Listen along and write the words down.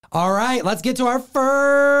All right, let's get to our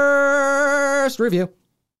first review.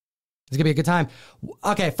 It's gonna be a good time.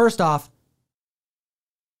 Okay, first off,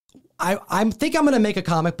 I think I'm gonna make a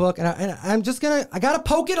comic book, and I'm just gonna I gotta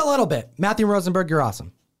poke it a little bit. Matthew Rosenberg, you're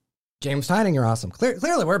awesome. James Tynion, you're awesome.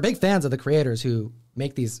 Clearly, we're big fans of the creators who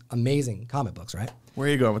make these amazing comic books, right? Where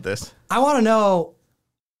are you going with this? I want to know,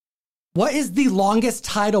 what is the longest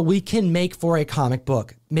title we can make for a comic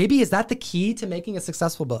book? Maybe is that the key to making a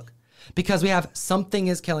successful book? Because we have Something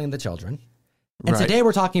is Killing the Children. And Right. today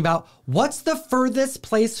we're talking about what's the furthest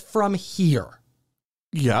place from here?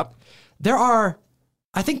 Yep. There are,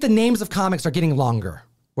 I think the names of comics are getting longer.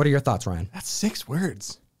 What are your thoughts, Ryan? That's 6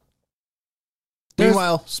 words. There's-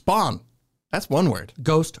 Meanwhile, Spawn. That's 1 word.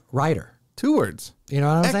 Ghost Rider. 2 words. You know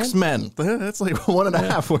what I'm saying? X-Men. That's like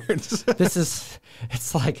 1.5 words.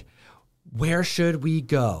 It's like, where should we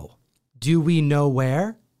go? Do we know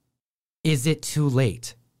where? Is it too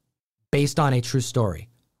late? Based on a true story.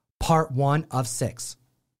 Part 1 of 6.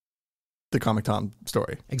 The Comic Tom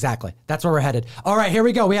story. Exactly. That's where we're headed. All right, here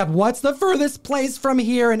we go. We have What's the Furthest Place from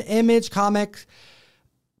Here, an Image comic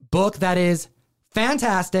book that is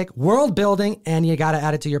fantastic, world building, and you got to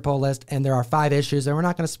add it to your pull list. And there are 5 issues, and we're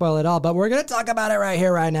not going to spoil it all, but we're going to talk about it right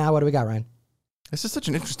here, right now. What do we got, Ryan? This is such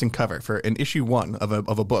an interesting cover for an issue 1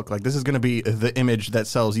 of a book. Like, this is going to be the image that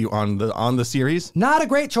sells you on the series. Not a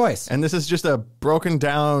great choice. And this is just a broken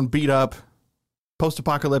down, beat up,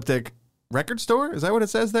 post-apocalyptic record store. Is that what it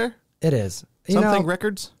says there? It is. Something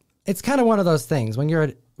Records? It's kind of one of those things. When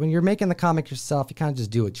you're making the comic yourself, you kind of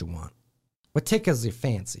just do what you want. What tickles your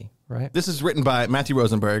fancy, right? This is written by Matthew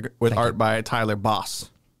Rosenberg with art by Tyler Boss.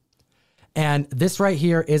 And this right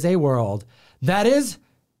here is a world that is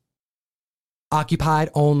occupied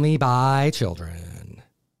only by children.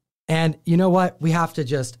 And you know what? We have to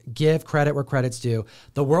just give credit where credit's due.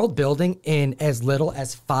 The world building in as little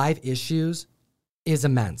as 5 issues is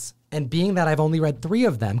immense. And being that I've only read 3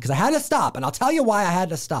 of them, because I had to stop, and I'll tell you why I had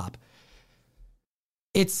to stop.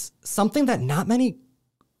 It's something that not many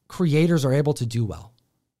creators are able to do well.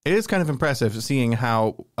 It is kind of impressive seeing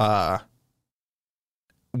how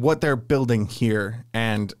what they're building here.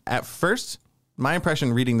 And at first, my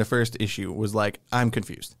impression reading the first issue was like, I'm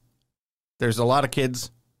confused. There's a lot of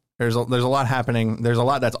kids. There's a lot happening. There's a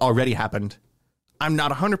lot that's already happened. I'm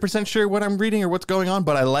not 100% sure what I'm reading or what's going on,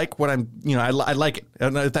 but I like what I'm, I like it. I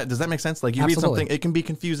don't know if does that make sense? Like, you Absolutely. read something, it can be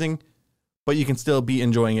confusing, but you can still be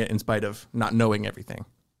enjoying it in spite of not knowing everything.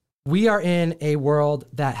 We are in a world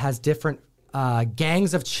that has different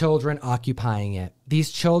gangs of children occupying it.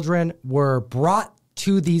 These children were brought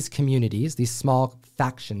to these communities, these small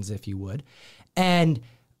factions, if you would, and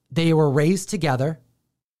they were raised together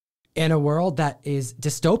in a world that is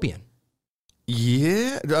dystopian.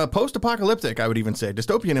 Yeah, post-apocalyptic, I would even say.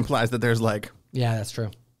 Dystopian implies that there's like Yeah, that's true.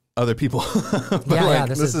 other people. But Yeah, like,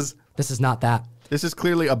 this is not that. This is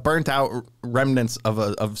clearly a burnt out remnants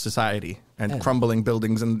of society and crumbling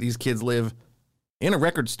buildings, and these kids live in a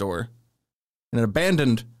record store, in an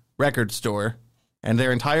abandoned record store, and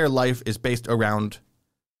their entire life is based around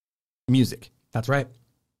music. That's right.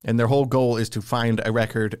 And their whole goal is to find a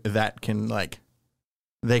record that can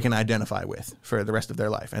they can identify with for the rest of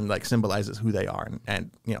their life and symbolizes who they are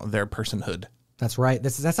and their personhood. That's right.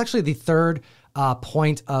 That's actually the third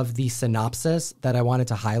point of the synopsis that I wanted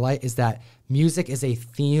to highlight, is that music is a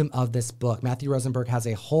theme of this book. Matthew Rosenberg has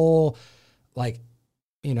a whole,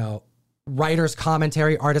 writer's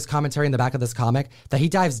commentary, artist commentary in the back of this comic that he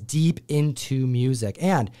dives deep into music.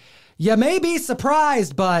 And you may be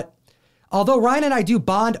surprised, but although Ryan and I do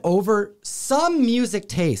bond over some music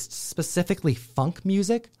tastes, specifically funk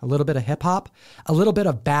music, a little bit of hip hop, a little bit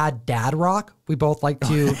of bad dad rock, we both like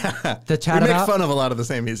to chat about. We make fun of a lot of the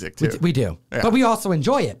same music too. We do. Yeah. But we also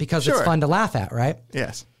enjoy it because it's Sure. fun to laugh at, right?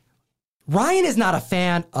 Yes. Ryan is not a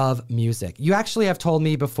fan of music. You actually have told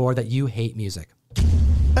me before that you hate music.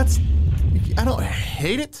 I don't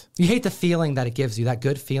hate it. You hate the feeling that it gives you, that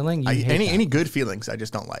good feeling. You hate that. Any good feelings, I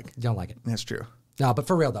just don't like. You don't like it. That's true. No, but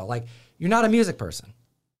for real though, you're not a music person.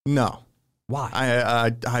 No.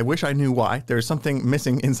 Why? I wish I knew why. There's something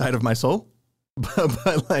missing inside of my soul.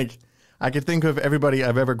 But I could think of everybody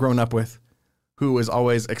I've ever grown up with who is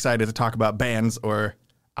always excited to talk about bands or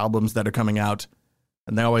albums that are coming out.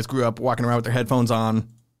 And they always grew up walking around with their headphones on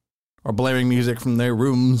or blaring music from their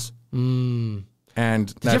rooms. Mm. And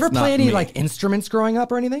Did you ever play any instruments growing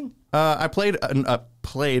up or anything? I played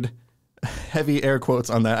heavy air quotes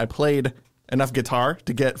on that. I played enough guitar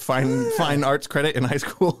to get fine arts credit in high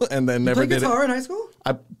school, and then never did it. You played guitar in high school?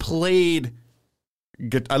 I played.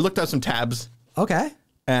 I looked up some tabs. Okay.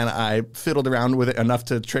 And I fiddled around with it enough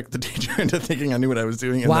to trick the teacher into thinking I knew what I was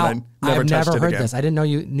doing. And Wow. then I never I've touched never it heard again. this. I didn't know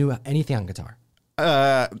you knew anything on guitar.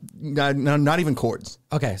 No, not even chords.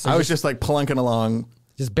 Okay, so I was just like plunking along,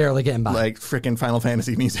 just barely getting by. like freaking Final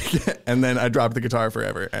Fantasy music, and then I dropped the guitar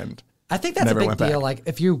forever. And I think that's a never big went deal. back. Like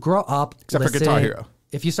if you grow up, Except for Guitar Hero.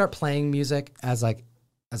 if you start playing music as a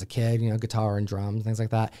kid, guitar and drums, things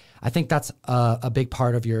like that, I think that's a big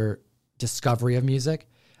part of your discovery of music.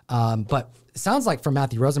 But it sounds like from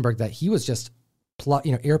Matthew Rosenberg that he was just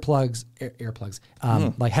earplugs,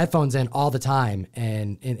 like headphones in all the time,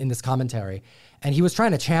 and in this commentary, and he was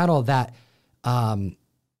trying to channel that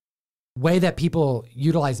way that people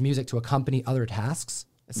utilize music to accompany other tasks.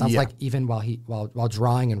 It sounds like even while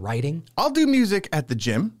drawing and writing. I'll do music at the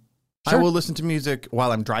gym. Sure. I will listen to music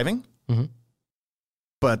while I'm driving. Mm-hmm.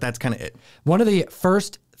 But that's kind of it. One of the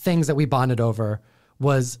first things that we bonded over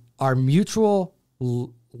was our mutual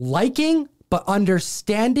liking, but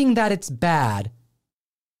understanding that it's bad,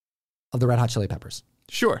 of the Red Hot Chili Peppers.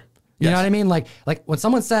 Sure. You know what I mean? Like when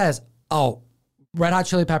someone says, "Oh, Red Hot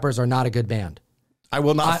Chili Peppers are not a good band," I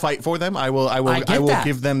will not fight for them. I will that.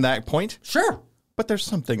 give them that point. Sure. But there's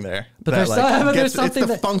something there. But that, there's something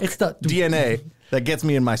it's the funk DNA that gets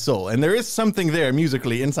me in my soul. And there is something there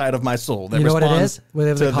musically inside of my soul that you know what it is? responds What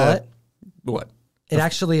do they to call it? What? It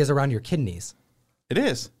actually is around your kidneys. It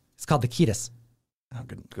is. It's called the chetus. Oh,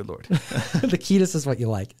 good Lord. The chetus is what you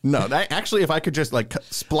like. No, actually, if I could just like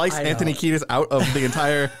splice Anthony Kiedis out of the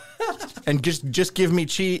entire, and just give me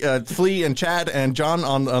Flea and Chad and John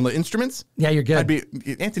on the instruments. Yeah, you're good.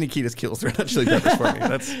 Anthony Kiedis kills Red Hot Chili Peppers for me.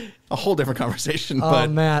 That's a whole different conversation. Oh but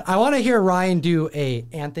man, I want to hear Ryan do a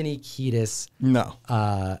Anthony Kiedis no,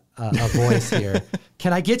 a voice here.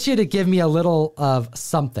 Can I get you to give me a little of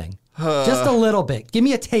something? Just a little bit. Give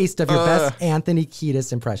me a taste of your best Anthony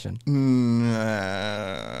Kiedis impression.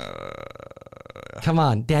 Come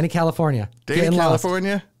on, Danny California. Danny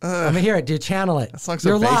California. Let me hear it, dude. Channel it. song's so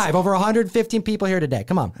You're basic. live. Over 115 people here today.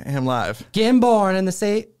 Come on. I am live. Getting born in the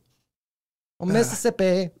state of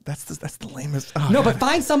Mississippi. That's the lamest. No, but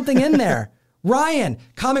find something in there. Ryan,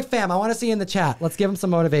 Comic Fam, I want to see you in the chat. Let's give him some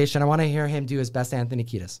motivation. I want to hear him do his best Anthony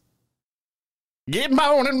Kiedis. Getting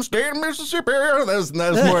born in the state of Mississippi. That's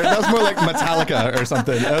more like Metallica or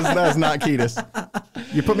something. That's not Kiedis.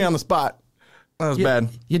 You put me on the spot. That was bad.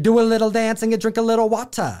 You do a little dance and you drink a little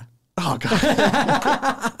water. Oh God.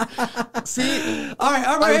 See, all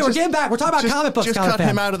right. We're getting back. We're talking about comic books. Just cut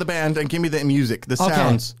him out of the band and give me the music, the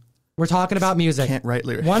sounds. We're talking about music. Can't write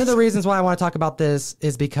lyrics. One of the reasons why I want to talk about this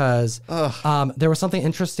is because there was something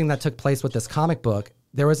interesting that took place with this comic book.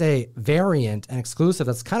 There was a variant, an exclusive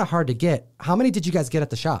that's kind of hard to get. How many did you guys get at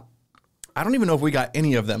the shop? I don't even know if we got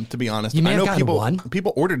any of them, to be honest. You may I know have gotten one.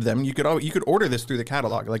 People ordered them. You could order this through the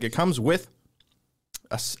catalog. Like it comes with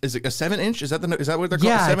is it a 7-inch? Is that what they're called?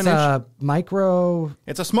 Yeah, 7-inch? it's a micro.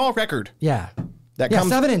 It's a small record. Yeah,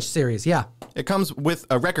 comes 7-inch series. Yeah, it comes with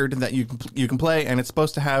a record that you can play, and it's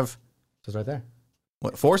supposed to have. It's right there.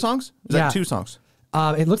 What, 4 songs? Is that 2 songs?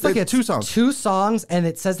 It looks like it's 2 songs. 2 songs, and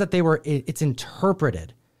it says that it's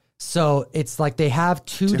interpreted. So it's like they have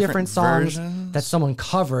two different songs versions? that someone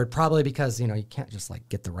covered, probably because, you can't just like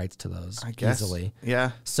get the rights to those easily.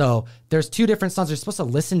 Yeah. So there's 2 different songs you're supposed to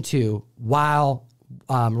listen to while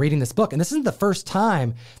reading this book. And this isn't the first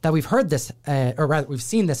time that we've heard this, or rather we've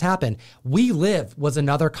seen this happen. We Live was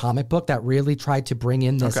another comic book that really tried to bring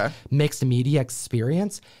in this mixed media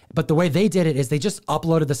experience. But the way they did it is they just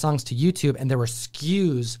uploaded the songs to YouTube, and there were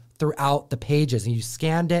skews throughout the pages, and you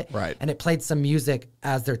scanned it, and it played some music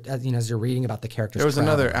as you're reading about the characters. There was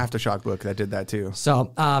another Aftershock book that did that too.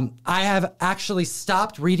 So I have actually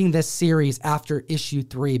stopped reading this series after issue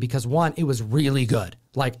 3 because 1, it was really good.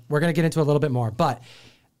 Like we're gonna get into a little bit more, but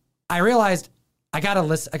I realized I gotta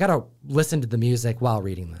listen to the music while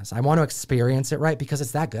reading this. I want to experience it right because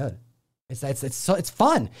it's that good. It's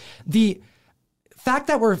fun. The fact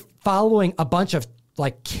that we're following a bunch of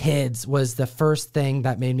like kids was the first thing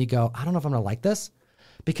that made me go, I don't know if I'm gonna like this,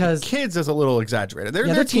 because kids is a little exaggerated.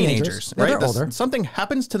 They're teenagers, yeah, right? They're older. Something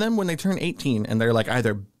happens to them when they turn 18, and they're like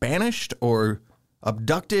either banished or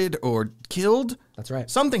abducted or killed. That's right.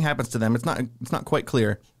 Something happens to them. It's not quite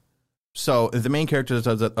clear. So the main characters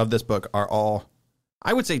of this book are all,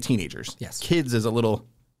 I would say, teenagers. Yes. Kids is a little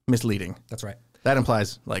misleading. That's right. That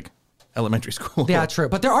implies like elementary school. Yeah, true.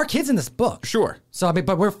 But there are kids in this book. Sure. So,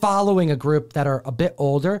 but we're following a group that are a bit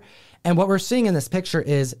older. And what we're seeing in this picture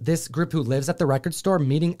is this group who lives at the record store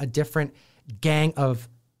meeting a different gang of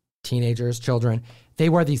teenagers, children. They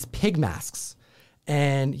wear these pig masks.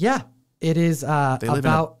 And yeah, it is They live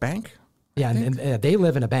in a bank? Yeah, and they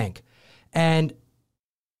live in a bank. And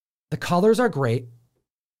the colors are great.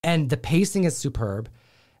 And the pacing is superb.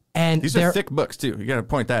 And these are thick books too. You got to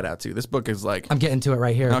point that out too. This book is like, I'm getting to it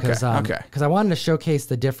right here because I wanted to showcase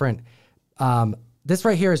the different this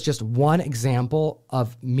right here is just one example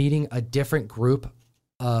of meeting a different group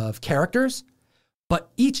of characters, but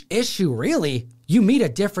each issue really, you meet a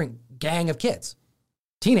different gang of kids,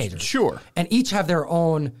 teenagers. Sure. And each have their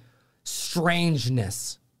own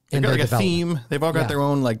strangeness in They've their got like a development. theme. They've all got their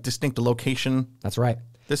own like distinct location. That's right.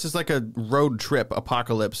 This is like a road trip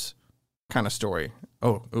apocalypse kind of story.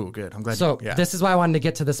 Oh, good. I'm glad. So this is why I wanted to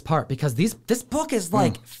get to this part, because this book is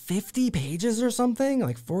like 50 pages or something,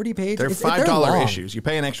 like 40 pages. They're They're $5 long. issues. You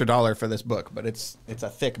pay an extra $1 for this book, but it's a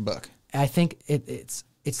thick book. I think it's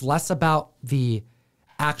less about the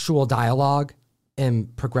actual dialogue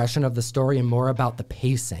and progression of the story and more about the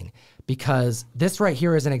pacing, because this right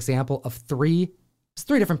here is an example of it's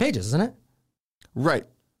 3 different pages, isn't it? Right.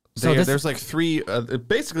 So There's like 3,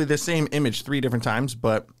 basically the same image 3 different times,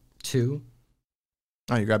 but 2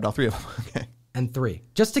 oh, you grabbed all 3 of them. Okay. and 3.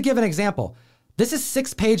 Just to give an example, this is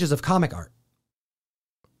 6 pages of comic art,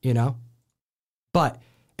 but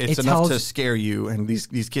It's it enough tells, to scare you, and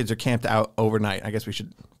these kids are camped out overnight. I guess we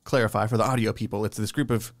should clarify for the audio people. It's this group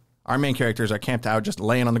of our main characters are camped out, just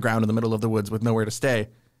laying on the ground in the middle of the woods with nowhere to stay.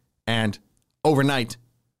 And overnight,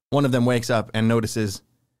 one of them wakes up and notices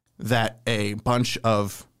that a bunch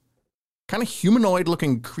of kind of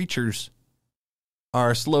humanoid-looking creatures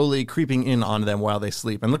are slowly creeping in on them while they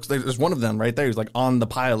sleep. And looks like there's one of them right there who's like on the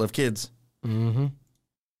pile of kids. Mm-hmm.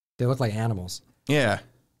 They look like animals. Yeah,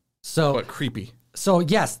 So but creepy. So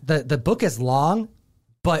yes, the book is long,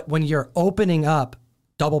 but when you're opening up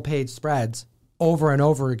double page spreads over and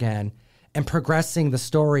over again and progressing the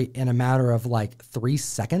story in a matter of like 3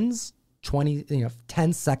 seconds,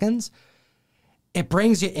 10 seconds, it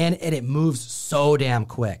brings you in and it moves so damn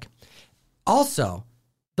quick. Also,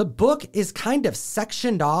 the book is kind of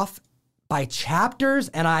sectioned off by chapters,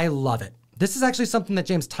 and I love it. This is actually something that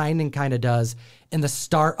James Tynion kind of does in the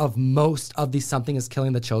start of most of these Something is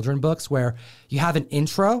Killing the Children books, where you have an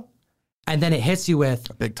intro and then it hits you with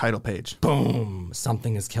A big title page. boom,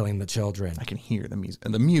 Something is Killing the Children. I can hear the music.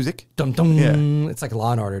 And the music. Dum, dum. Yeah. It's like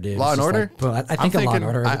Law and Order, dude. Law It's and just Order? like, well, I think of Law and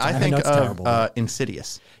Order. Every time. I think know it's of terrible.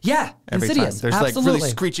 Insidious. Yeah, Every Insidious. time. There's absolutely. like really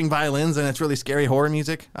screeching violins and it's really scary horror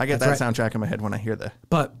music. I get That's that soundtrack in my head when I hear the.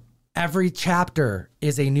 But every chapter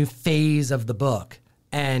is a new phase of the book.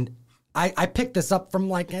 And I picked this up from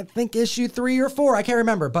like, I think issue 3 or 4. I can't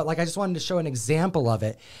remember. But like, I just wanted to show an example of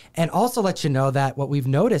it. And also let you know that what we've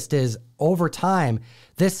noticed is over time,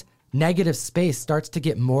 this negative space starts to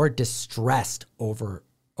get more distressed as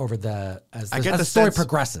the story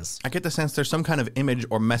progresses. I get the sense there's some kind of image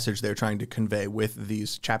or message they're trying to convey with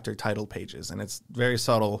these chapter title pages. And it's very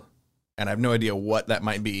subtle. And I have no idea what that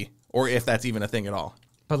might be or if that's even a thing at all.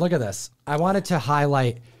 But look at this. I wanted to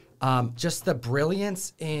highlight just the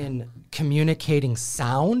brilliance in communicating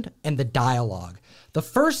sound and the dialogue. The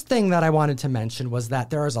first thing that I wanted to mention was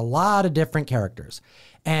that there is a lot of different characters.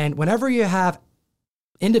 And whenever you have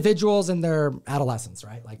individuals in their adolescence,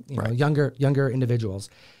 right? Like, Right. younger individuals,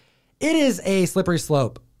 it is a slippery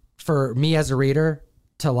slope for me as a reader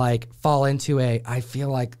to like fall into I feel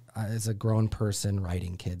like as a grown person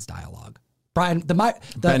writing kids dialogue. Brian, the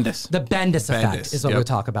Bendis. Bendis effect Bendis, is what yep. we'll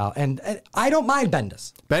talk about. And I don't mind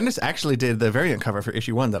Bendis. Bendis actually did the variant cover for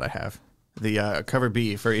issue 1 that I have. The cover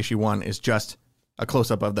B for issue 1 is just a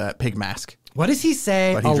close-up of that pig mask. What does he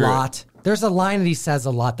say But he a drew lot? There's a line that he says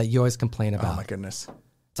a lot that you always complain about. Oh my goodness.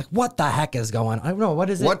 It's like, what the heck is going on? I don't know. What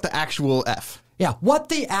is it? What the actual F? Yeah, what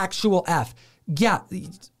the actual F? Yeah.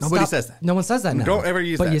 Nobody says that. No one says that now. Don't ever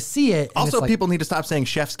use but that. you see it. and Also, it's like, people need to stop saying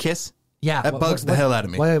chef's kiss. Yeah. That bugs the hell out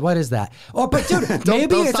of me. What is that? Oh, but dude, maybe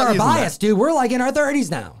don't it's stop our using bias, that. dude. We're like in our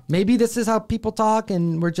 30s now. Maybe this is how people talk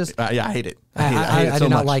and we're just... Yeah, I hate it. I hate it do so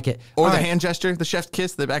not much. like it. Or All the right. hand gesture, the chef's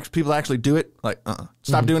kiss, people actually do it. Like,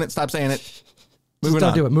 Stop doing it. Stop saying it. Moving Don't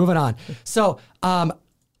on. do it. Moving on. So,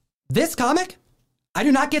 this comic, I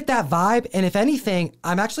do not get that vibe. And if anything,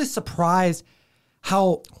 I'm actually surprised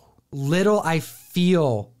how little I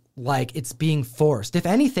feel like it's being forced. If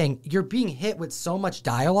anything, you're being hit with so much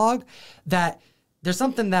dialogue that there's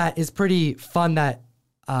something that is pretty fun that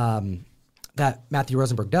that Matthew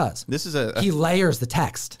Rosenberg does. This is He layers the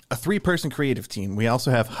text. a 3-person creative team. We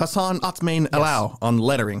also have Hassan Otsmain Alao on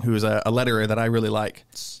lettering, who's a letterer that I really like.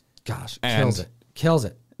 Gosh, And- kills it. Kills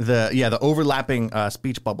it. The overlapping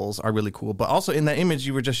speech bubbles are really cool. But also in that image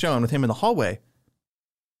you were just showing with him in the hallway,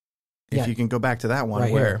 if Yeah. you can go back to that one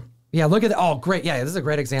Right where here. Yeah, look at that. Oh, great. Yeah, this is a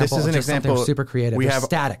great example. this is of an just something example. super creative. We There's have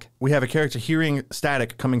static. We have a character hearing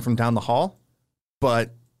static coming from down the hall,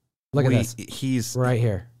 but Look at this. He's Right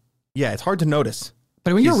here. yeah. It's hard to notice.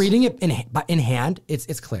 But when you're He's- reading it in hand,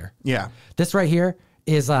 it's clear. Yeah, This right here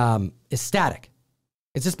is static.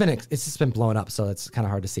 It's just been blown up, so it's kind of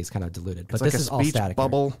hard to see. It's kind of diluted. But it's like this a is all speech static. Here.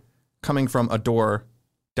 bubble coming from a door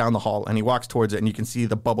down the hall, and he walks towards it, and you can see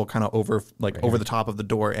the bubble kind of over the top of the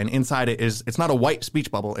door, and inside it's not a white speech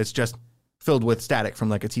bubble, it's just filled with static from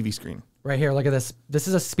like a TV screen. Right here, look at this. This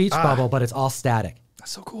is a speech bubble, but it's all static.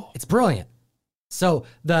 That's so cool. It's brilliant. So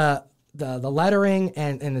the lettering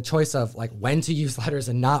and the choice of like when to use letters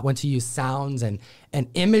and not when to use sounds and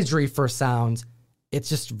imagery for sounds, it's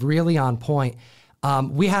just really on point.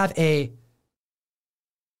 We have a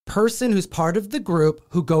person who's part of the group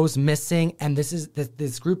who goes missing, and this is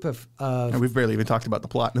this group of and we've barely even talked about the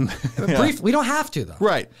plot. Brief. We don't have to though.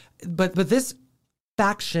 Right. But this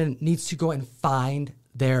faction needs to go and find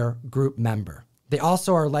their group member. They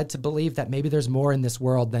also are led to believe that maybe there's more in this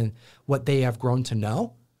world than what they have grown to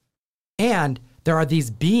know. And there are these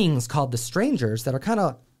beings called the Strangers that are kind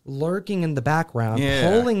of lurking in the background,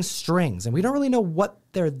 pulling strings. And we don't really know what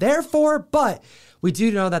they're there for, but we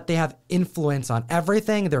do know that they have influence on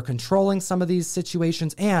everything. They're controlling some of these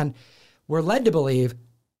situations. And we're led to believe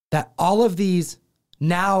that all of these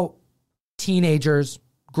now teenagers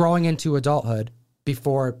growing into adulthood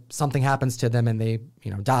before something happens to them and they,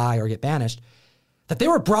 die or get banished, that they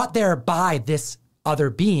were brought there by this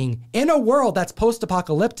other being in a world that's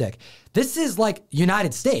post-apocalyptic. This is like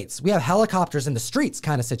United States. We have helicopters in the streets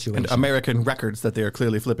kind of situation. And American records that they are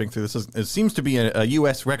clearly flipping through. It seems to be a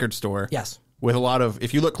U.S. record store. Yes. With a lot of,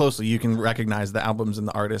 if you look closely, you can recognize the albums and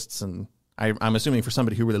the artists. And I'm assuming for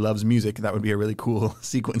somebody who really loves music, that would be a really cool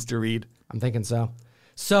sequence to read. I'm thinking so.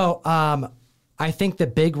 So I think the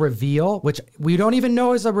big reveal, which we don't even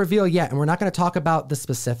know is a reveal yet, and we're not going to talk about the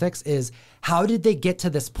specifics, is how did they get to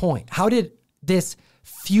this point? How did this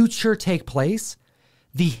future take place?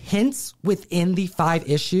 The hints within the 5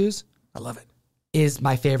 issues, I love it, is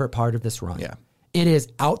my favorite part of this run. Yeah. It is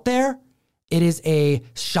out there. It is a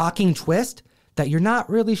shocking twist that you're not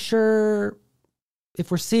really sure if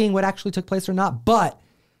we're seeing what actually took place or not, but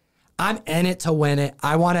I'm in it to win it.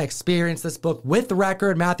 I want to experience this book with the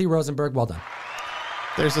record. Matthew Rosenberg, well done.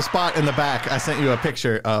 There's a spot in the back. I sent you a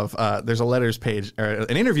picture of, there's a letters page, or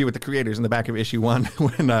an interview with the creators in the back of issue 1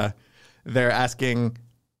 when they're asking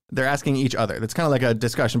each other. That's kind of like a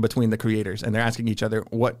discussion between the creators, and they're asking each other,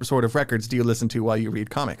 what sort of records do you listen to while you read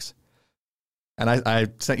comics? And I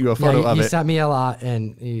sent you a photo of it. You sent me a lot,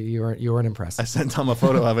 and you weren't impressed. I sent Tom a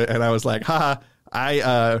photo of it, and I was like, haha,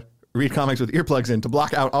 I read comics with earplugs in to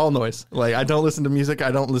block out all noise. Like, I don't listen to music. I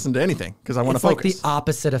don't listen to anything because I want to focus. It's like the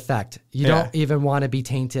opposite effect. You don't even want to be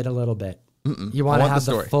tainted a little bit. You want to have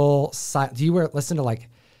the full side. Do you listen to like...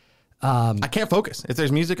 I can't focus. If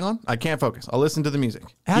there's music on, I can't focus. I'll listen to the music,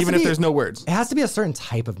 even if there's no words. It has to be a certain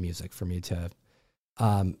type of music for me to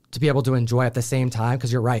be able to enjoy at the same time,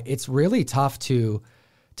 because you're right. It's really tough to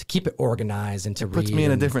keep it organized and to read. It puts me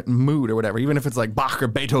in a different mood or whatever, even if it's like Bach or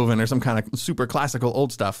Beethoven or some kind of super classical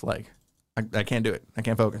old stuff. Like, I can't do it. I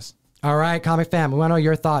can't focus. All right, Comic Fam, we want to know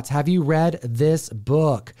your thoughts. Have you read this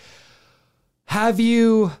book? Have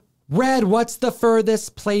you read What's the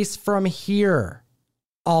Furthest Place from Here?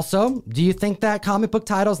 Also, do you think that comic book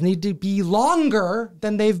titles need to be longer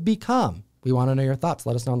than they've become? We want to know your thoughts.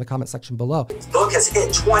 Let us know in the comment section below. This book has hit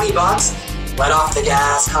 $20. Let off the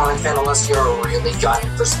gas, Comic Fan, unless you're really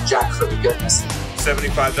gunning for some jackfruit goodness.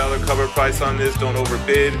 $75 cover price on this. Don't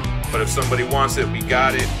overbid. But if somebody wants it, we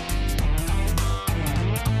got it.